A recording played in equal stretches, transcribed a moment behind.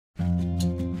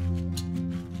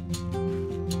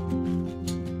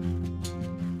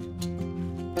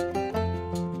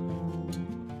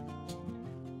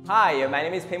Hi, my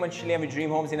name is Payman Shillian with Dream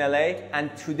Homes in LA,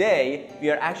 and today we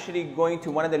are actually going to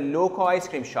one of the local ice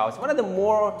cream shops, one of the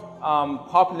more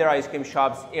popular ice cream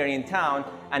shops here in town,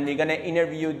 and we're gonna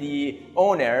interview the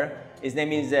owner. His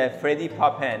name is Freddie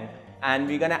Payman, and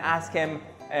we're gonna ask him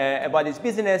about his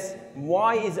business,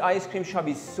 why his ice cream shop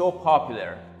is so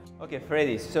popular. Okay,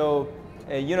 Freddie, so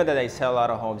you know that I sell a lot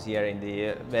of homes here in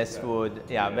the Westwood,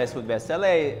 Westwood, West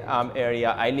LA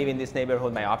area. I live in this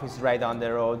neighborhood, my office is right down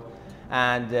the road.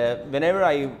 And whenever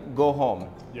I go home,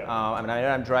 whenever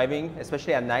I'm driving,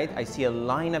 especially at night, I see a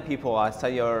line of people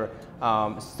outside your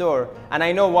store. And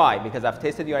I know why, because I've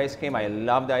tasted your ice cream. I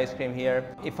love the ice cream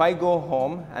here. If I go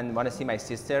home and want to see my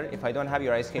sister, if I don't have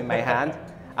your ice cream in my hand,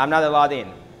 I'm not allowed in.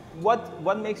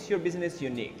 What makes your business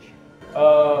unique?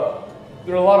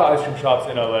 There are a lot of ice cream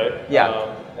shops in LA,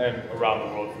 and around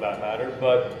the world for that matter,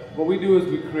 but what we do is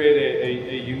we create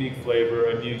a unique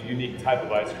flavor, a unique type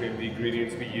of ice cream. The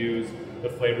ingredients we use, the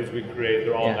flavors we create,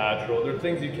 they're all natural. They're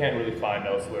things you can't really find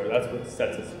elsewhere. That's what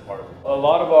sets us apart. A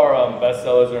lot of our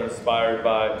bestsellers are inspired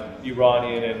by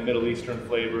Iranian and Middle Eastern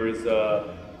flavors,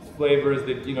 flavors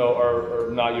that are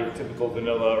not your typical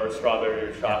vanilla or strawberry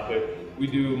or chocolate. We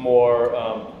do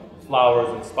more flowers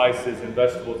and spices and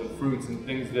vegetables and fruits and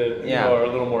things that are a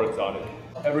little more exotic.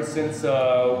 Ever since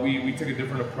we took a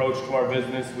different approach to our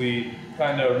business, we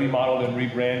kind of remodeled and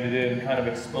rebranded it and kind of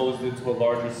exposed it to a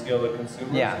larger scale of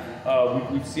consumers.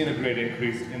 We've seen a great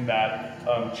increase in that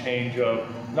change of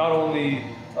not only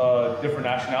different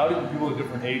nationalities, but people of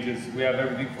different ages. We have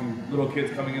everything from little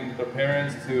kids coming in with their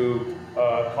parents to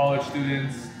college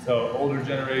students to older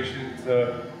generation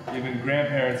to even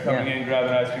grandparents coming in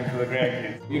grabbing ice cream for the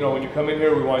grandkids. When you come in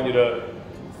here, we want you to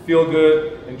feel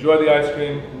good, enjoy the ice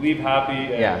cream, leave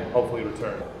happy, and hopefully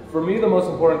return. For me, the most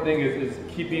important thing is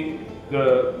keeping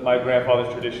my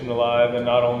grandfather's tradition alive, and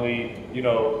not only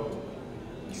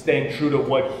staying true to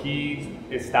what he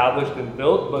established and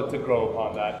built, but to grow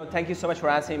upon that. Thank you so much for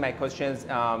answering my questions,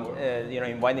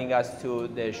 inviting us to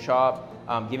the shop,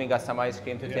 giving us some ice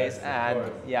cream to taste,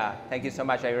 and thank you so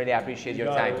much. I really appreciate your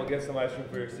time. We'll get some ice cream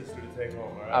for your sister to take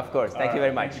home, all right? Of course. Thank you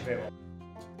very much. Thank you,